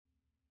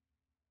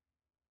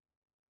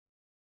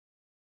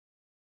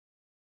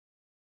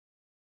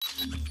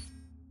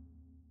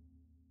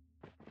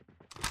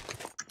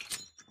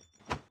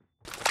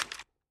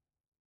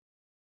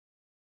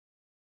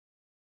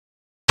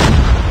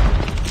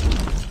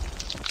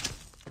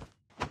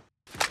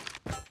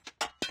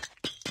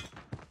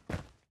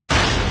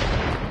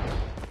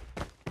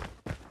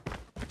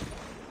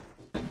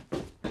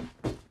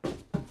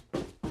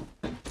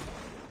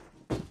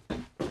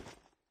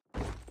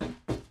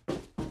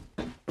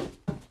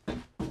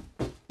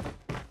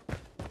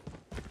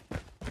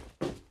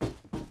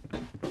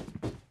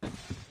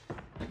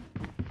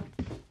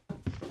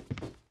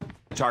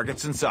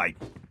Targets in sight.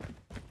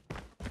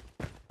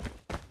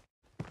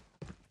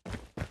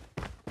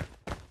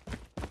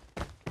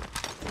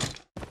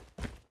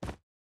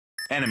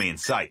 Enemy in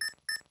sight.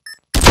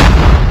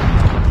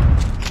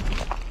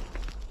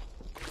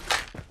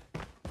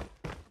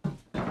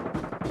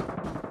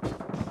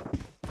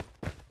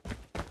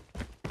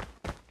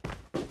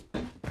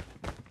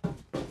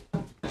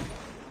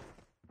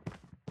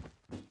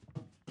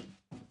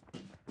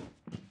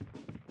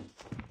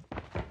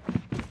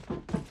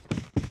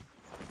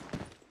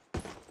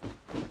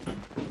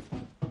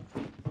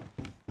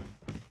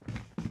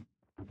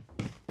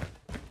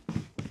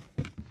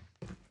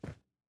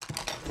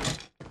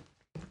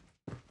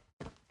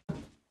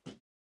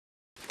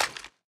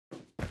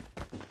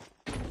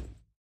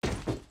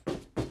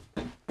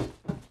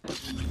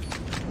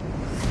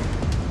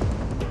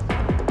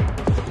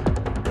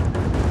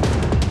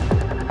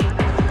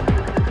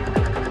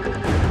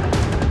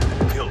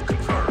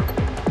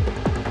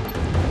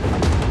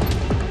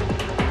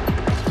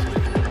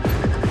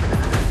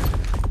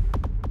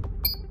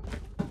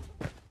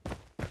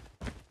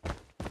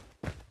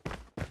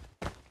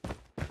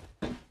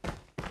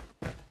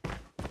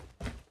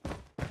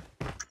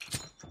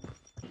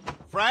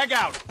 Frag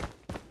out!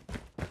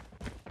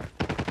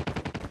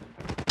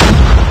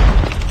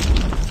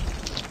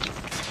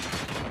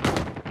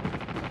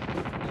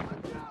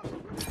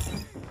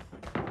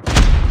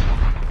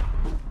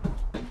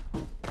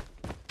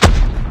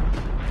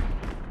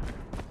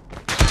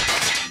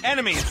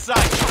 Enemy in sight!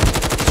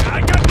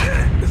 I got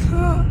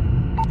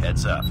this!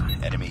 Heads up.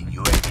 Enemy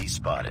UAV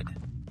spotted.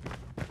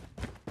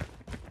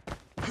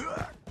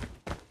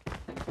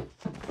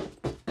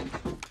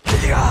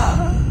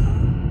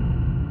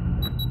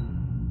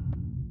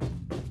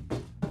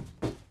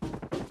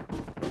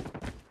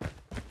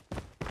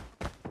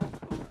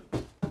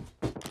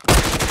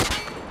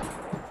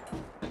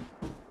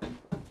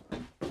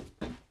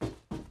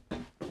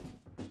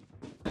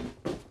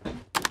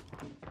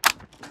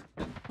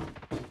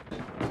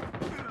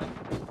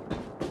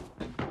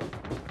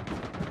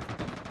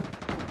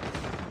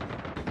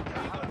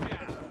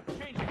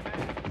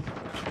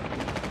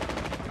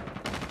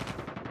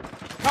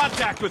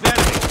 Contact with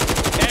enemy!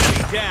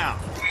 Enemy down!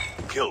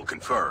 Kill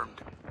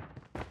confirmed.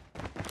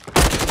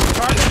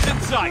 Targets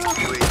in sight!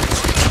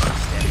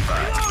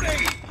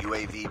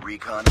 UAV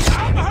recon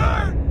standing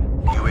by.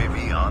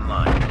 UAV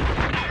online.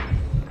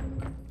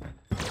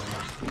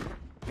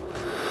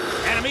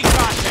 Enemy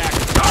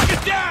contact!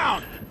 Target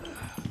down!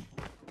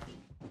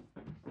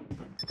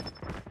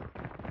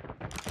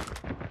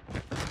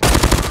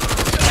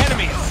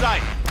 Enemy in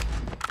sight!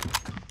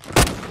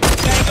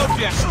 Tango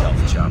down!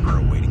 Stealth chopper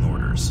awaiting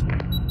orders.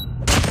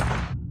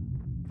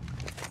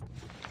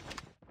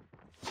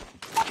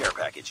 Care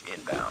package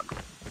inbound.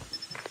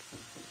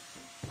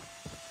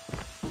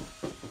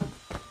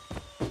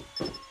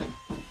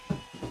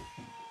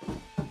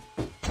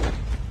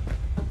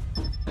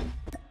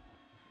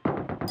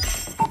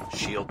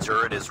 Shield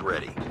turret is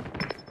ready.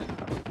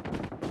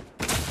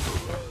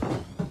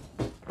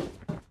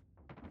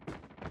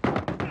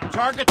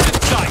 Targets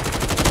in sight!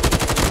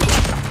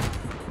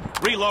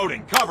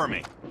 Reloading, cover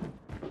me!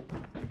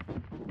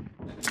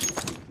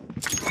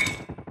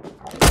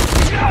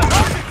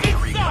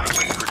 Recon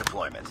ready for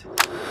deployment.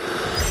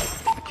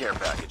 Care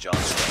package on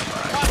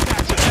standby.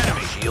 Contact with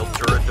enemy! Shield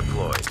turret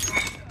deployed.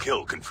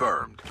 Kill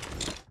confirmed.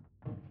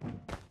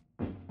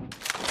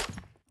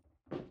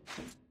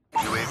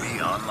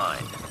 UAV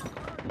online.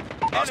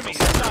 Enemy Hostile in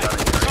sensor sight!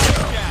 gunning Target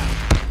area. down!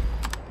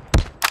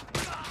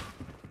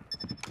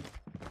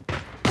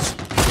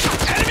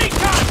 Enemy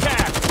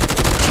contact!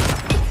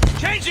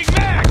 Changing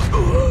mag!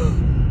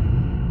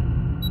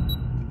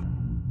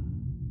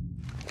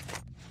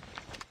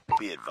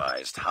 Be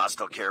advised,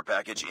 hostile care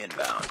package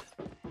inbound.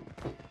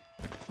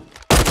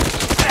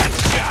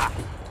 Headshot!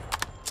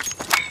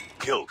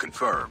 Kill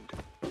confirmed.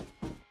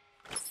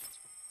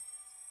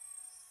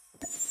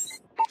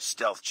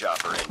 Stealth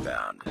chopper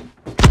inbound.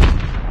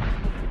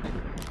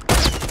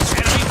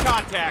 Enemy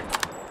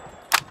contact!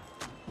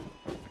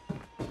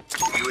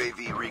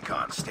 UAV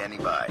recon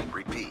standing by.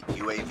 Repeat,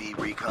 UAV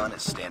recon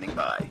is standing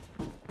by.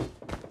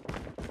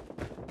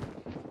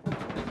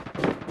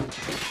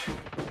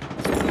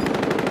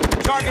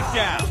 Target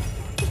down!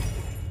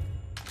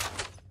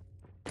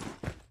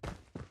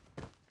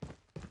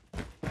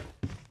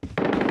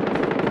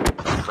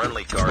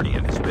 Friendly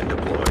Guardian has been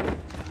deployed.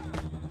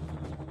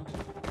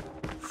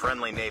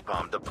 Friendly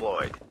napalm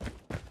deployed.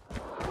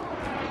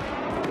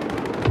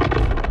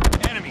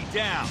 Enemy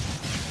down!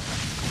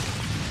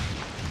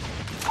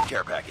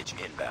 Care package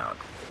inbound.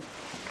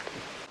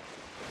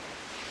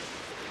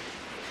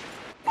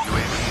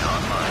 UAV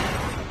online.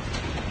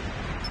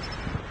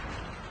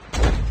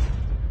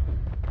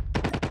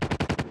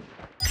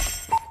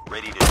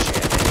 Ready to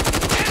jam.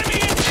 Enemy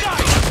in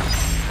sight!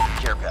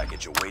 Care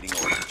package awaiting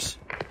orders.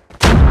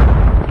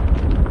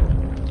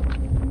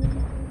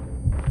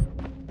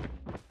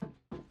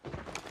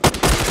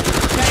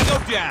 Tango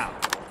down!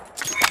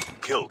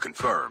 Kill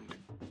confirmed.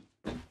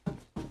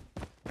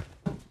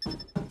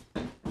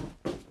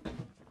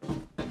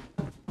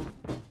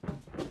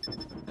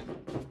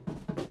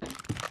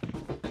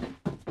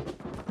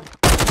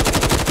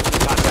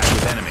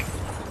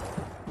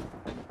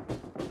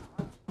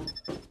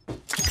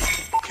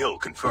 Kill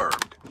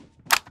confirmed.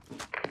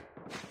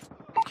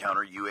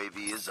 Counter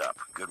UAV is up.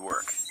 Good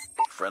work.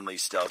 Friendly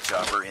stealth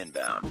chopper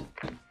inbound.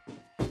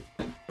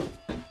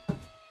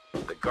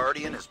 The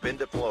Guardian has been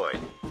deployed.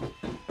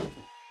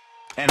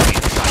 Enemy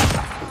in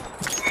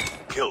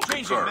sight. Kill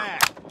Changing confirmed.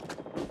 mag.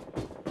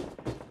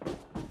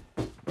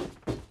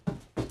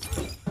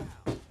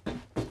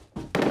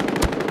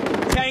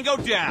 Tango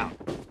down.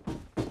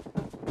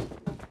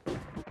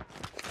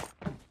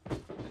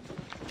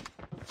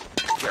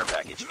 Care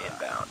package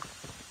inbound.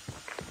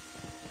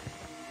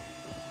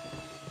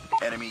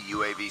 Enemy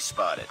UAV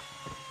spotted.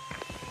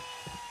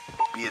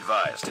 Be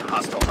advised,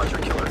 hostile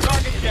hunter-killer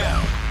Target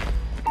down.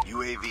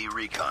 UAV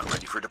recon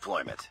ready for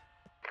deployment.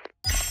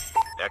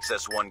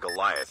 XS-1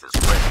 Goliath is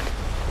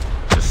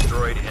ready.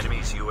 Destroyed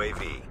enemy's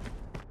UAV.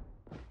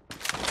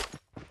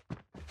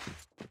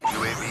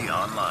 UAV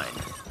online.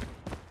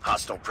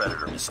 Hostile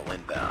Predator missile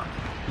inbound.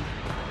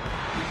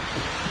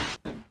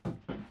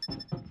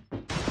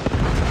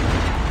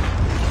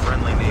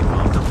 Friendly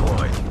napalm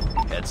deployed.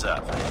 Heads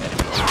up. Enemy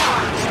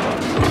UAV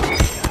spotted.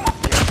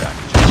 Care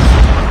package.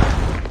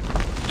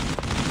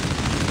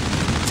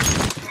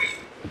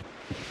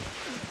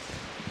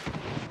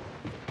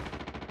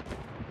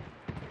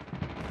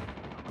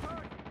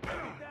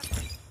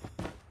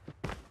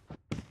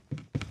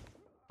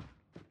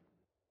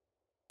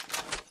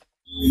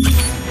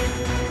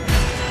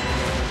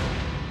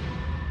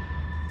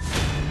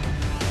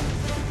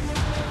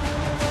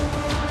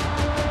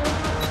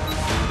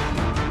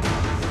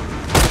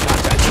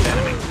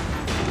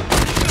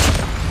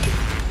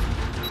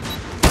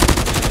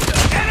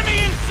 Enemy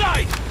in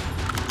sight.